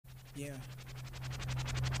Yeah.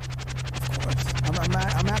 Of course.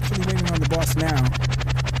 I'm actually waiting on the boss now.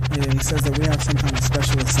 Yeah, he says that we have some kind of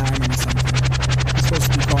special assignment or something. He's supposed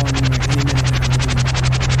to be calling me like any minute now.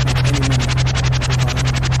 Like any minute.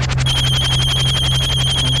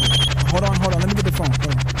 Hold on. Let me get the phone.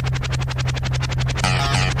 Hold on.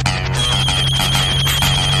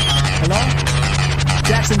 Hello?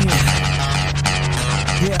 Jackson here.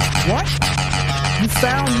 Yeah. What? You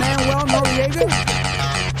found Noreaga?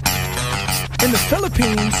 In the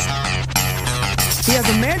Philippines? He has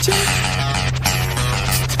a mansion?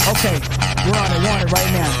 Okay, we're on it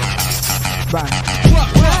right now. Bye.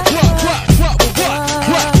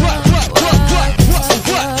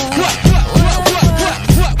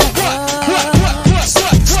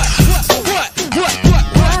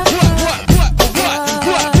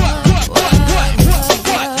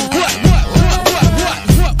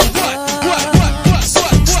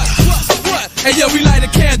 Hey yo, we light a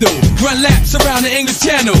candle, run laps around the English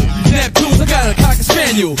Channel. Neptunes, I got a cocker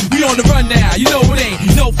spaniel. We on the run now, you know it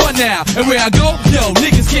ain't no fun now. And where I go, yo,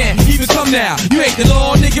 niggas can't even come now. You ain't the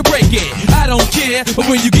law, nigga, break it. I don't care, but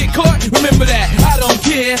when you get caught, remember that I don't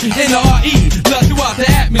care. N-R-E, love throughout the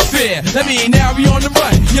atmosphere. That mean now we on the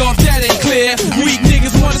run, yo, if that ain't clear. Weak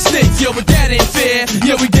niggas wanna snitch, yo, but that ain't fair.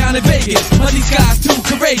 Yo, we down in Vegas, but these guys too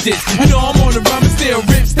courageous. You know I'm on the run, but still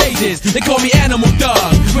rip stages. They call me Animal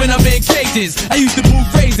Dog when I'm in cages. I used to move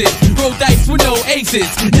phrases, roll dice with no aces.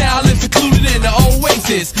 Now I live secluded in the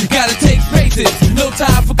oasis. Gotta take spaces, no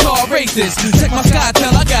time for car races. Check my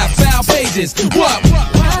SkyTel, I got foul pages. What?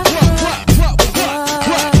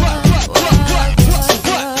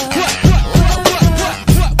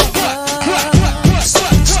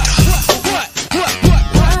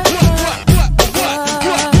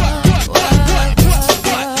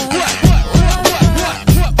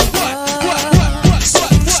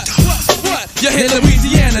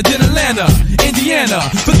 Louisiana, then Atlanta, Indiana.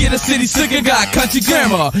 Forget a city slicker, got country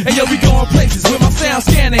grammar. And yo, we going places where my sound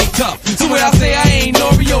scan ain't tough. So when I say I ain't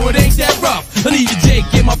Noreo, it ain't that rough. I leave you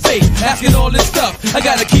Jake in my face, asking all this stuff. I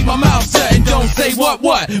gotta keep my mouth shut and don't say what.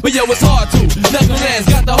 But yo, it's hard to. Knuckleheads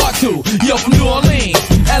got the heart to. Yo, from New Orleans,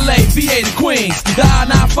 LA, VA to Queens, the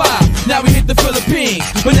I-95. Now we hit the Philippines,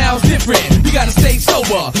 but now it's different. We gotta stay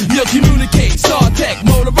sober. Yo, communicate, Star Tech,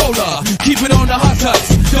 Motorola. Keep it on the hush.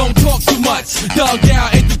 Don't talk too much. Dog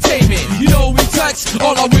down entertainment. You know we touch.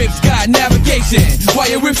 All our whips got navigation. While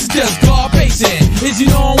your whips is just garbation. Is you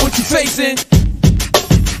knowing what you're facing?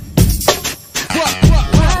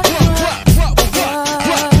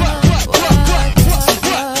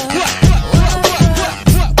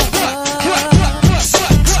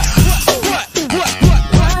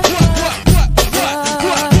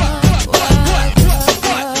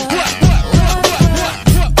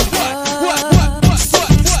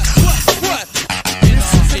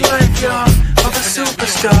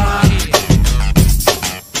 Superthug,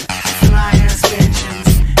 fly-ass mansions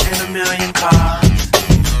and a million cars.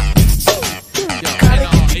 Gotta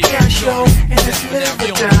get the cash, yo, and just live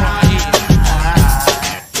or die.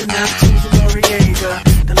 The Neptunes and Noreaga,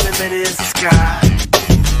 the limit is the sky.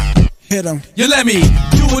 Hit him. You let me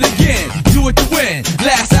do it again, do it to win.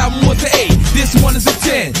 Last album was an 8, this one is a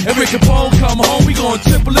 10. And Rick Capone come home, we gon'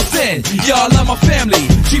 triple a 10. Y'all love my family,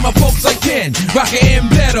 treat my folks like kin. Rockin'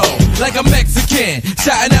 Embledo, like a Mexican.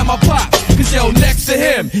 Shouting at my pops, cause yo, next to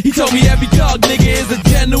him, he told me every dog nigga is a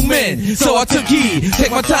gentleman. So I took heed, take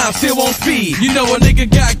my time, still on speed. You know a nigga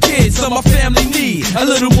got kids, so my family need a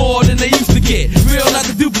little more than they used to get. Real, not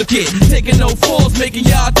the duplicate. Taking no falls, making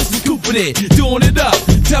y'all just recoup with it. Doing it up,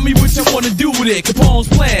 tell me what you wanna do with it. Capone's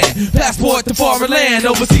plan, passport to foreign land,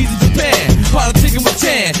 overseas in Japan. Politicking with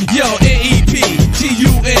Chan, yo, N-E-P-G-U-N-E-S.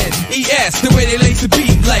 The way they lace the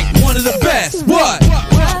beat, like one of the best. What?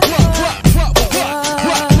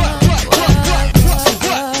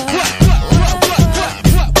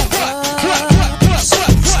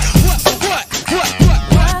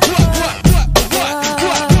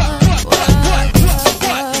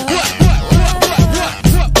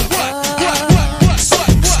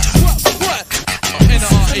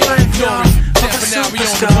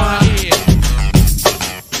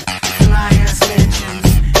 Fly-ass mansions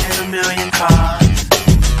and a million cars.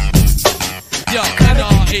 Yo,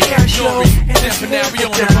 N-R-E, Nori, now we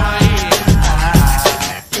on the ride.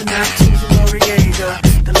 The Neptunes and Noreaga,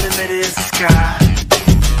 the limit is the sky.